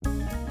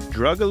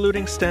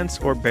drug-eluting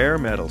stents or bare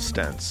metal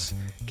stents?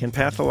 Can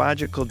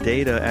pathological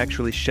data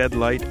actually shed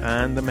light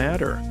on the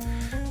matter?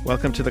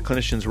 Welcome to the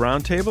Clinicians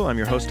Roundtable. I'm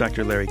your host,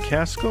 Dr. Larry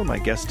Kaskel. My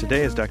guest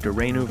today is Dr.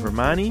 Renu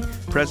Virmani,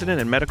 President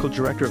and Medical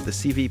Director of the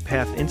CV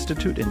Path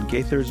Institute in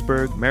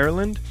Gaithersburg,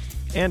 Maryland,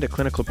 and a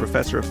clinical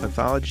professor of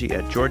pathology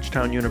at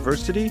Georgetown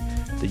University,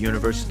 the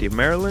University of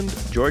Maryland,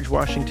 George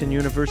Washington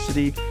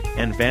University,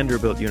 and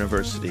Vanderbilt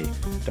University.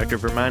 Dr.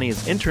 Virmani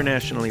is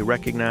internationally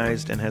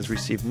recognized and has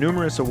received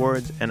numerous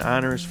awards and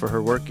honors for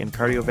her work in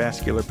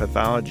cardiovascular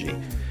pathology.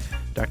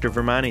 Dr.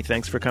 Virmani,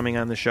 thanks for coming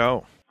on the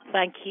show.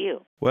 Thank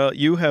you. Well,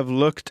 you have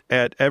looked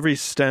at every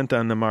stent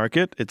on the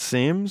market, it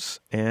seems,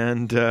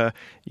 and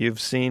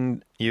you've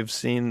seen the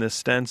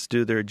stents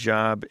do their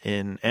job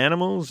in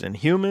animals and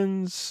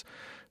humans.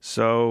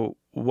 So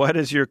what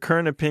is your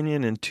current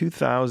opinion in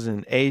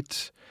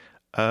 2008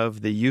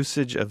 of the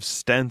usage of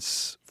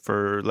stents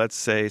for, let's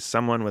say,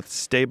 someone with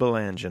stable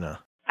angina?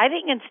 I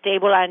think in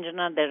stable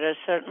angina, there is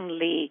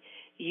certainly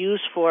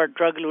use for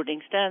drug-eluting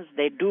stents.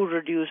 They do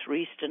reduce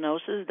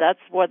restenosis. That's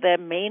what their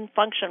main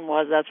function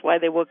was. That's why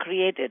they were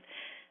created.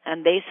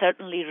 And they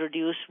certainly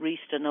reduce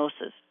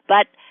restenosis.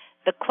 But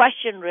the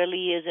question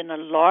really is, in a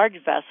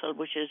large vessel,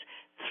 which is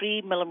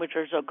 3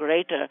 millimeters or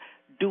greater,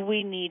 do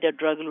we need a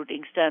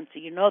drug-eluting stent?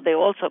 You know, they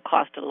also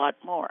cost a lot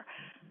more.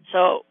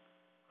 So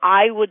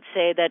I would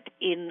say that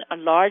in a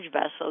large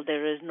vessel,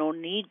 there is no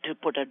need to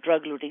put a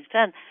drug-eluting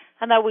stent,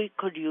 and that we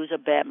could use a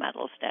bare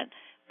metal stent.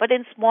 But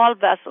in small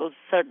vessels,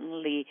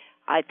 certainly,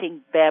 I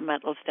think bare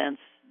metal stents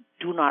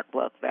do not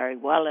work very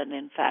well, and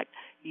in fact,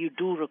 you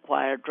do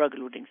require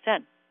drug-eluting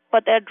stent.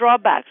 But there are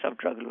drawbacks of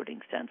drug-eluting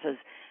stents, as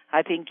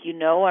I think you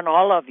know and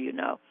all of you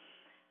know.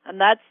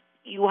 And that's,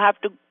 you have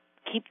to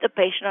keep the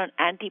patient on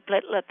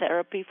antiplatelet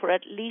therapy for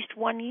at least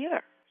 1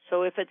 year.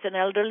 So if it's an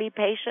elderly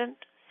patient,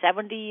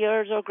 70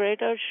 years or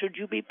greater, should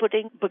you be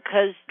putting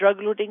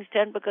drug-eluting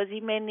stent because he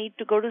may need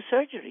to go to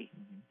surgery?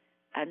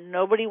 And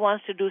nobody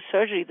wants to do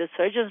surgery. The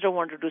surgeons don't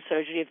want to do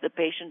surgery if the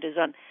patient is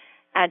on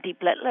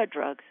antiplatelet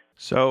drugs.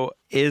 So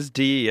is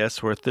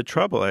DES worth the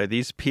trouble? Are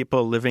these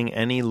people living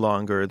any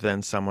longer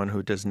than someone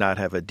who does not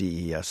have a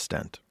DES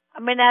stent? I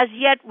mean, as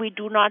yet, we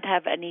do not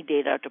have any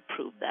data to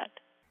prove that.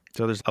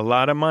 So there's a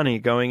lot of money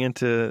going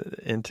into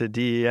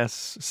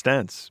DES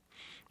stents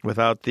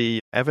without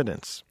the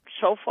evidence.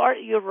 So far,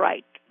 you're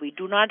right. We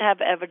do not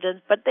have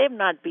evidence, but they've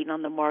not been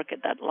on the market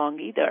that long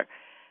either.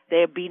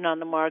 They've been on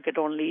the market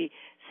only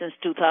since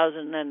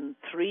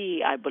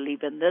 2003, I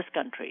believe, in this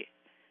country.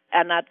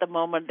 And at the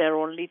moment, there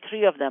are only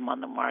 3 of them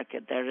on the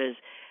market. There is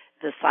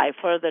the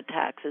Cypher, the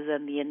Taxus,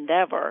 and the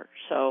Endeavor.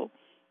 So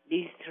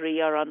these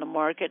 3 are on the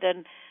market.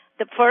 And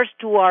the first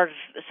 2 are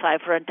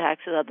Cypher and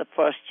Taxus are the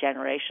first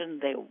generation.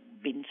 They've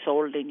been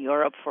sold in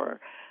Europe for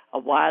a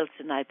while,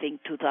 since I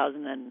think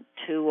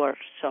 2002 or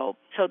so.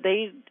 So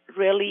they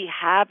really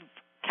have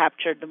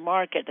captured the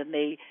market. And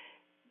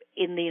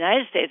in the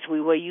United States,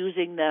 we were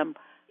using them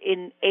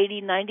in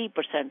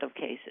 80-90% of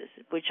cases,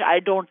 which I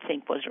don't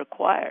think was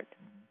required.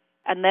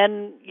 And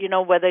then, you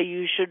know, whether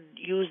you should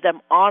use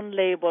them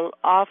on-label,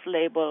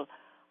 off-label,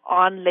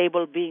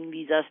 on-label being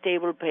these are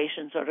stable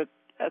patients or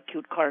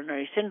acute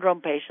coronary syndrome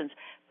patients,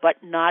 but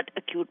not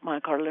acute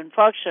myocardial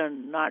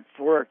infarction, not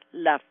for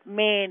left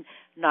main,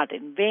 not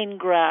in vein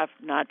graft,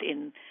 not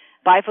in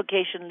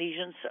bifurcation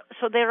lesions.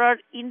 So there are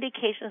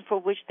indications for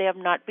which they have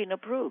not been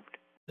approved.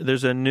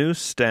 There's a new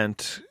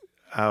stent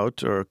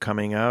out or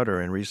coming out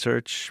or in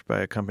research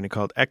by a company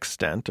called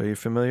Xstent. Are you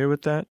familiar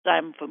with that?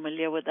 I'm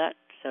familiar with that,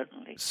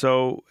 certainly.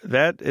 So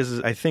that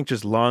is, I think,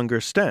 just longer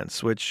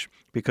stents,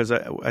 because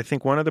I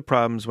think one of the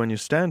problems when you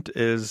stent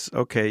is,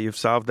 okay, you've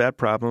solved that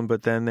problem,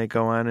 but then they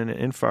go on an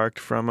infarct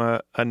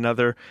from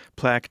another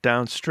plaque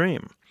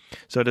downstream.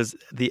 So does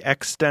the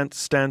Xstent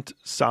stent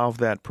solve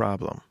that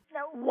problem?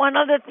 One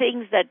of the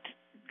things that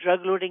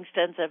drug-eluting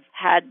stents have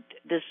had,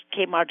 this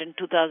came out in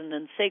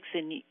 2006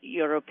 in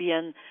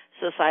European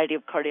Society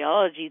of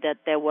Cardiology, that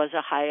there was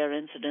a higher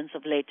incidence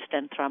of late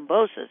stent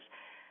thrombosis.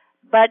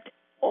 But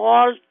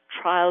all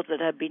trials that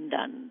have been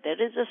done,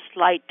 there is a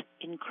slight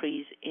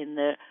increase in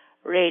the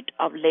rate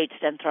of late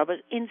stent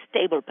thrombosis in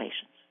stable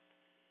patients.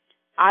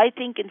 I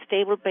think in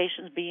stable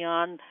patients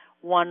beyond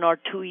 1 or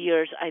 2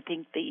 years, I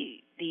think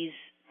these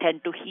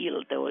tend to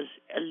heal. Those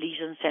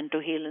lesions tend to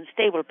heal in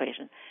stable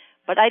patients.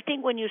 But I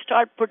think when you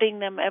start putting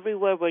them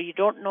everywhere where you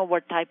don't know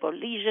what type of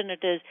lesion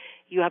it is,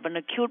 you have an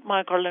acute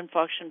myocardial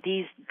infarction.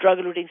 These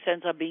drug-eluting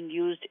stents are being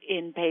used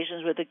in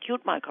patients with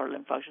acute myocardial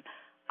infarction.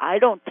 I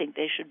don't think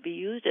they should be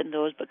used in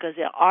those because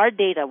our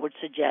data would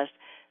suggest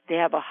they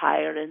have a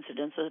higher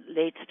incidence of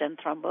late stent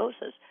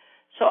thrombosis.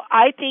 So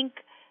I think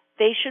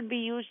they should be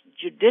used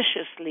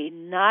judiciously,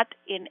 not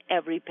in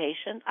every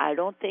patient. I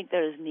don't think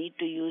there is need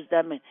to use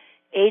them in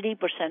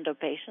 80% of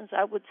patients.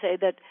 I would say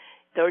that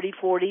 30,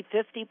 40,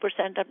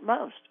 50% at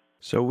most.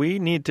 So we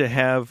need to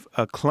have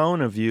a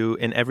clone of you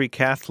in every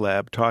cath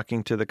lab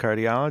talking to the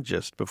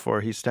cardiologist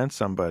before he stents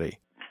somebody.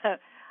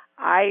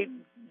 I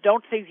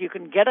don't think you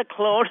can get a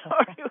clone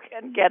or you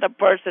can get a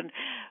person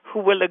who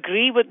will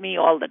agree with me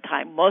all the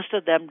time. Most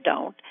of them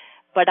don't.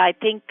 But I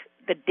think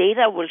the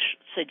data will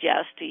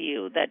suggest to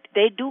you that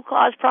they do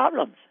cause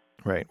problems.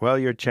 Right. Well,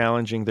 you're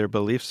challenging their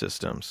belief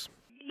systems.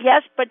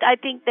 Yes, but I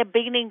think they're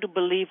beginning to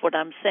believe what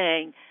I'm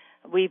saying.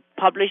 We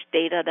published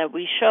data that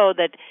we show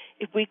that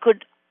if we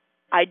could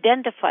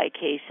identify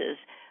cases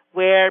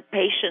where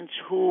patients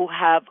who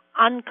have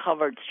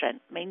uncovered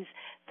stent, means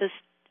the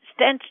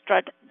stent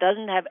strut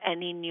doesn't have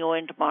any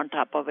neointium on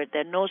top of it,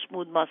 there are no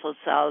smooth muscle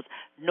cells,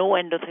 no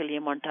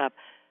endothelium on top.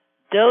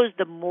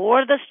 The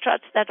more the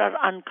struts that are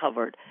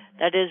uncovered,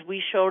 that is,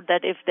 we showed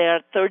that if they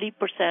are 30%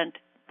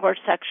 per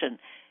section,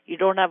 you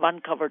don't have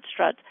uncovered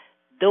struts,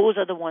 those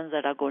are the ones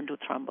that are going to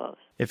thrombose.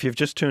 If you've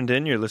just tuned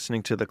in, you're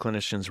listening to the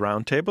Clinicians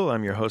Roundtable.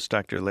 I'm your host,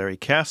 Dr. Larry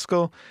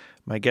Kaskel.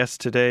 My guest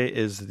today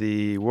is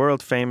the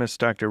world-famous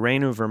Dr.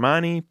 Renu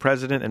Virmani,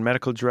 President and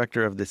Medical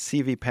Director of the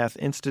CVPath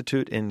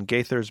Institute in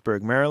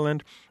Gaithersburg,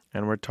 Maryland,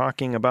 and we're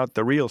talking about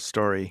the real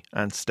story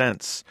on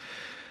stents.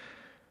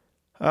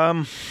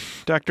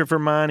 Dr.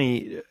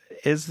 Virmani,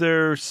 is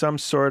there some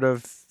sort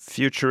of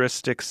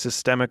futuristic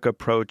systemic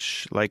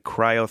approach like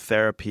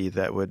cryotherapy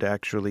that would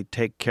actually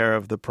take care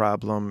of the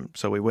problem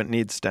so we wouldn't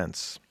need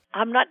stents?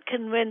 I'm not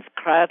convinced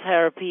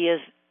cryotherapy is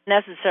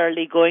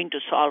necessarily going to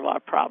solve our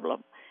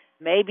problem.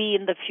 Maybe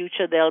in the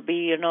future there'll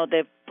be,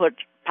 they've put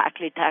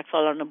paclitaxel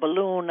on a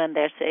balloon and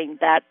they're saying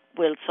that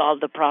will solve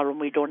the problem.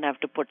 We don't have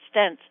to put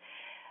stents.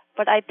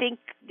 But I think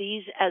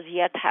these as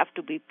yet have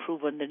to be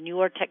proven. The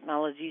newer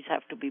technologies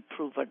have to be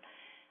proven.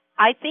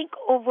 I think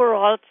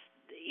overall,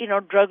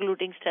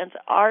 drug-eluting stents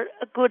are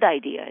a good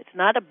idea. It's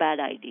not a bad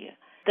idea.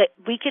 That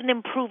we can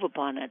improve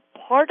upon it.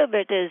 Part of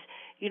it is,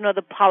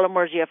 the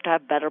polymers, you have to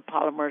have better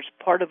polymers.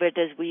 Part of it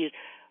is we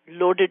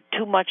loaded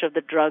too much of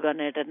the drug on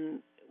it and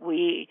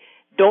we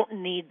don't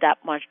need that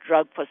much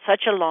drug for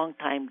such a long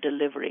time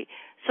delivery.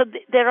 So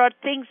there are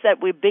things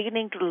that we're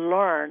beginning to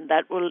learn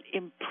that will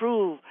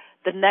improve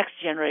the next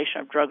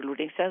generation of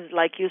drug-eluting stents,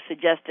 like you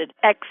suggested,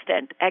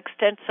 Xstent.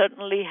 Xstent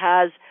certainly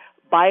has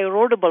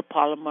bioerodible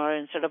polymer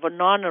instead of a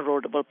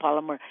non-erodible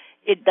polymer.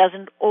 It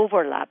doesn't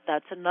overlap.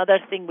 That's another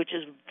thing which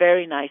is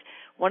very nice.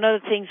 One of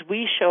the things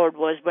we showed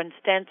was when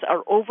stents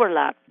are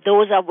overlapped,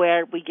 those are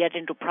where we get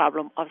into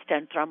problem of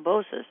stent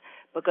thrombosis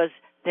because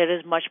there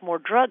is much more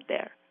drug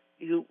there.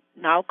 You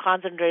now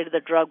concentrated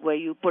the drug where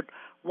you put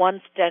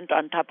one stent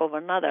on top of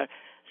another.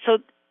 So,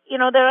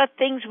 there are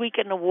things we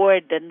can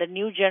avoid, then the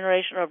new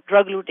generation of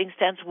drug-eluting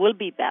stents will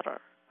be better.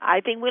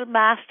 I think we'll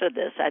master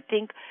this.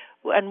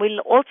 And we'll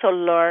also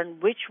learn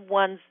which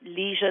ones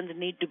lesions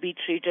need to be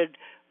treated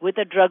with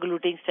a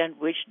drug-eluting stent,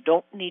 which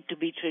don't need to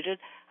be treated.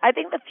 I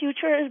think the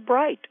future is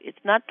bright. It's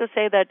not to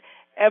say that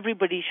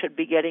everybody should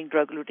be getting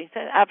drug-eluting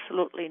stents.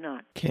 Absolutely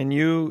not. Can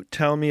you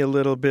tell me a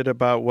little bit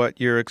about what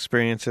your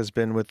experience has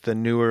been with the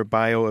newer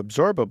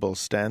bioabsorbable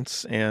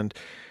stents? And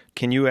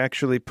can you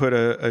actually put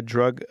a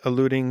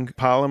drug-eluting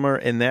polymer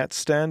in that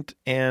stent?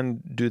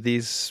 And do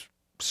these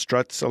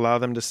struts allow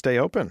them to stay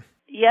open?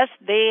 Yes,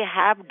 they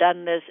have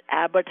done this.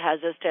 Abbott has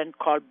a stent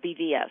called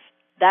BVS.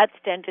 That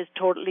stent is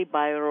totally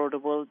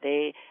bioerodible.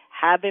 They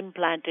have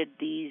implanted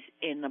these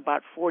in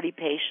about 40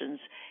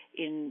 patients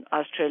in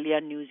Australia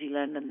and New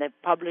Zealand, and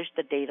they've published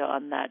the data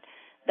on that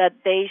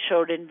they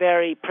showed in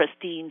very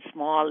pristine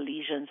small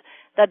lesions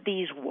that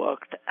these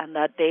worked and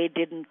that they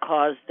didn't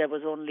cause, there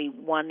was only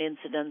one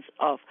incidence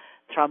of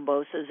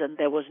thrombosis and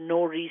there was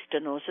no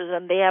restenosis,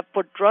 and they have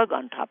put drug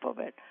on top of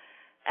it.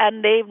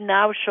 And they've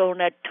now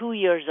shown at 2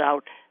 years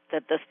out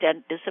that the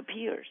stent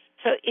disappears.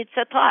 So it's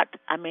a thought.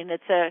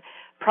 It's a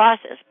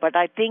process, but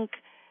I think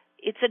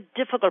it's a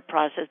difficult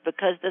process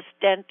because the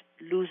stent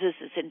loses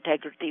its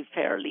integrity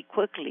fairly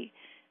quickly.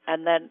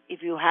 And then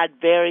if you had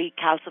very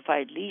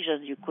calcified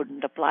lesions, you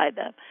couldn't apply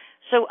them.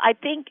 So I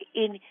think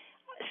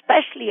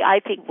especially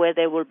where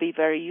they will be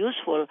very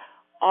useful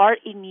are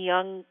in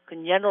young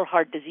congenital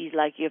heart disease,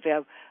 like if you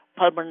have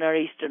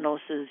pulmonary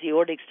stenosis,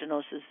 aortic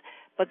stenosis,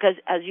 because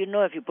as you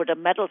know, if you put a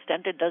metal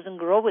stent, it doesn't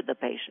grow with the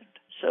patient.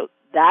 So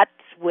that's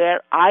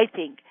where I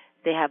think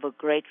they have a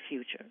great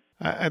future.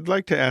 I'd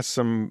like to ask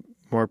some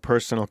more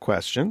personal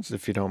questions,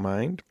 if you don't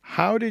mind.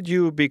 How did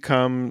you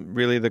become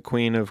really the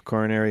queen of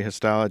coronary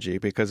histology?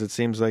 Because it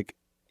seems like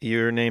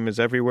your name is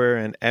everywhere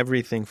and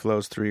everything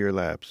flows through your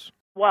labs.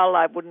 Well,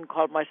 I wouldn't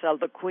call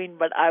myself the queen,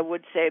 but I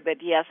would say that,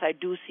 yes, I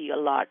do see a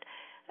lot.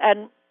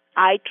 And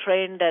I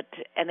trained at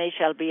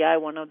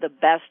NHLBI, one of the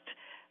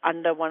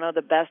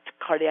best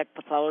cardiac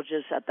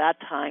pathologists at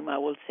that time, I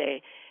will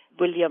say,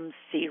 William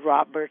C.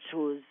 Roberts,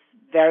 who is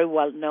very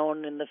well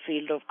known in the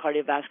field of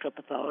cardiovascular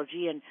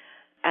pathology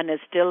and is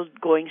still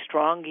going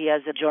strong. He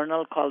has a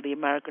journal called the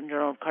American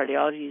Journal of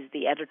Cardiology. He's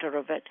the editor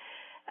of it.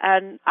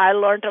 And I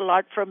learned a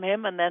lot from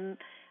him, and then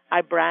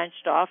I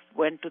branched off,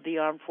 went to the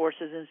Armed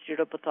Forces Institute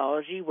of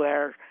Pathology,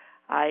 where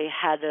I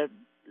had a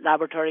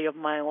laboratory of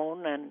my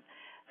own and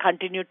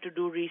continued to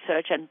do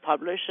research and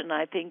publish. And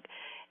I think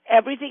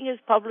everything is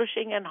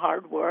publishing and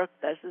hard work.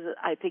 This is,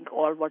 I think,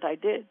 all what I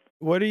did.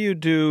 What do you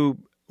do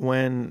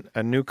when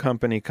a new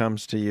company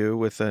comes to you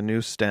with a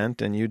new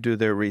stent and you do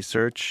their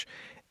research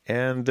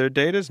and their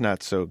data's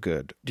not so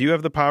good? Do you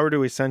have the power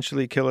to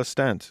essentially kill a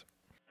stent?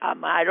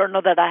 I don't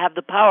know that I have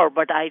the power,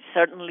 but I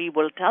certainly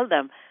will tell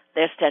them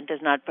their stent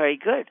is not very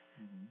good.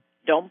 Mm-hmm.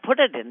 Don't put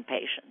it in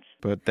patients.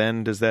 But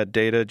then does that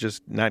data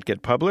just not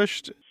get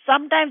published?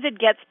 Sometimes it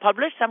gets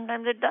published,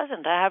 sometimes it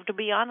doesn't. I have to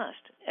be honest.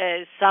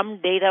 Some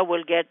data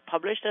will get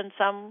published and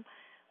some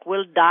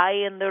will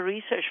die in the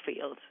research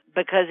field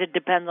because it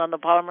depends on the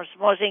polymer.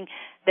 Supposing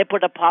they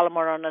put a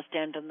polymer on a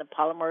stent and the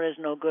polymer is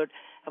no good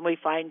and we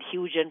find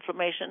huge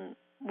inflammation,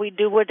 we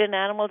do it in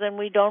animals and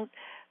we don't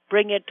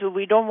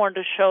want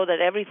to show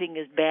that everything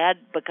is bad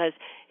because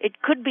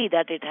it could be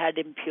that it had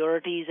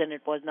impurities and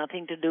it was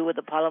nothing to do with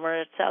the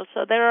polymer itself.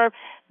 So there are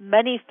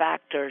many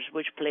factors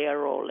which play a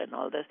role in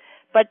all this.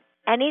 But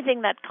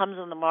anything that comes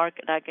on the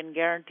market, I can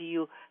guarantee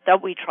you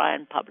that we try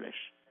and publish.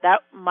 That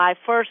my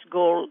first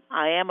goal,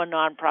 I am a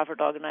nonprofit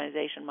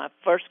organization, my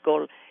first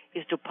goal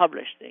is to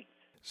publish things.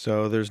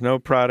 So there's no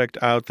product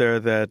out there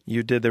that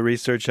you did the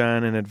research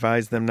on and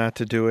advised them not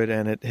to do it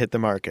and it hit the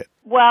market?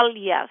 Well,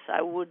 yes,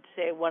 I would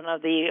say one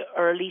of the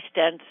early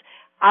stents,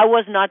 I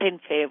was not in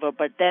favor,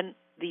 but then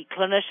the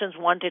clinicians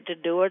wanted to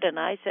do it and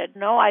I said,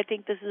 no, I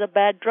think this is a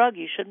bad drug.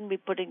 You shouldn't be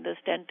putting the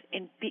stent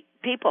in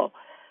people.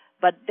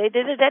 But they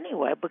did it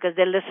anyway because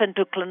they listened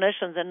to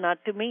clinicians and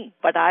not to me.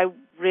 But I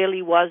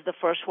really was the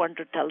first one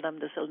to tell them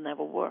this will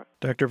never work.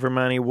 Dr.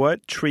 Virmani,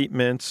 what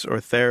treatments or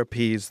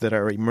therapies that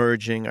are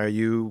emerging are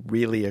you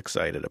really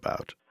excited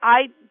about?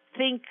 I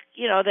think,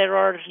 there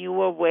are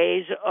newer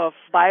ways of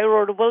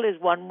bioerodible is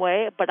one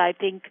way, but I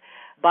think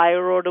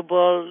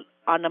bioerodible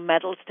on a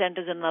metal stent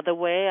is another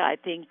way. I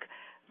think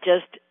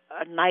just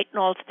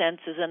nitinol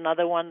stents is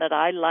another one that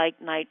I like.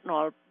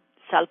 Nitinol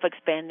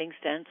self-expanding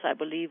stents, I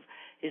believe,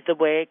 is the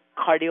way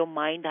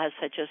CardioMind has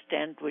such a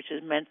stent, which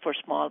is meant for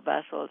small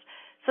vessels.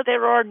 So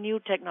there are new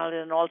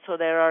technologies, and also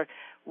there are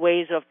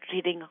ways of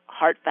treating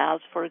heart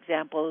valves, for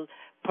example,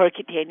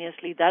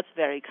 percutaneously. That's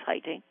very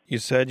exciting. You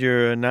said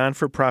you're a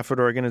non-for-profit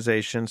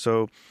organization,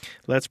 so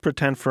let's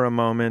pretend for a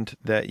moment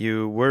that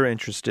you were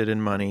interested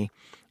in money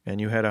and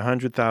you had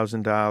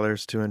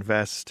 $100,000 to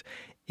invest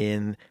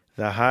in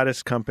the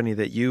hottest company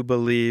that you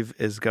believe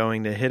is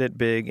going to hit it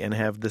big and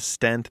have the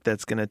stent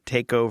that's going to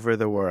take over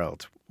the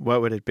world. What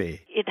would it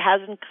be? It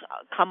hasn't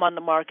come on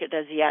the market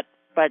as yet,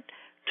 but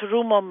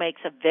Terumo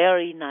makes a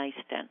very nice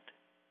stent.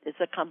 It's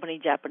a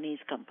Japanese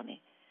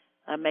company,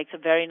 makes a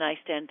very nice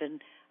stent.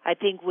 And I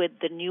think with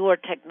the newer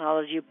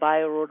technology,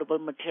 bioerodible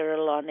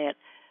material on it,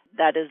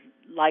 that is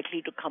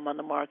likely to come on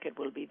the market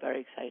will be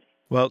very exciting.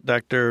 Well,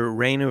 Dr.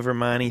 Renu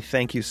Virmani,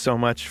 thank you so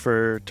much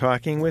for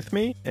talking with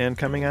me and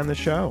coming on the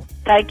show.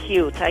 Thank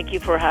you. Thank you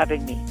for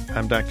having me.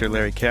 I'm Dr.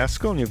 Larry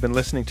Kaskel, and you've been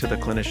listening to the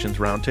Clinicians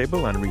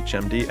Roundtable on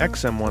ReachMD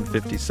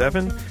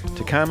XM157.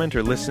 To comment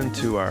or listen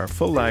to our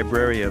full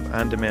library of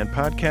on-demand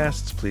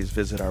podcasts, please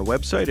visit our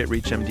website at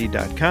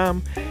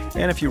reachmd.com.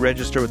 And if you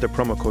register with the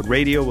promo code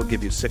RADIO, we'll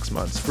give you 6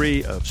 months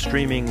free of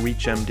streaming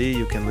ReachMD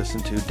you can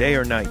listen to day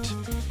or night.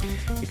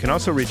 You can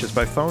also reach us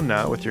by phone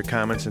now with your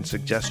comments and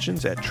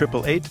suggestions at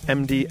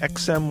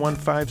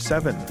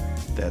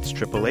 888-MD-XM157. That's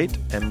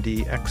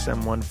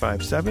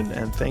 888-MD-XM157,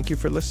 and thank you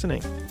for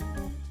listening.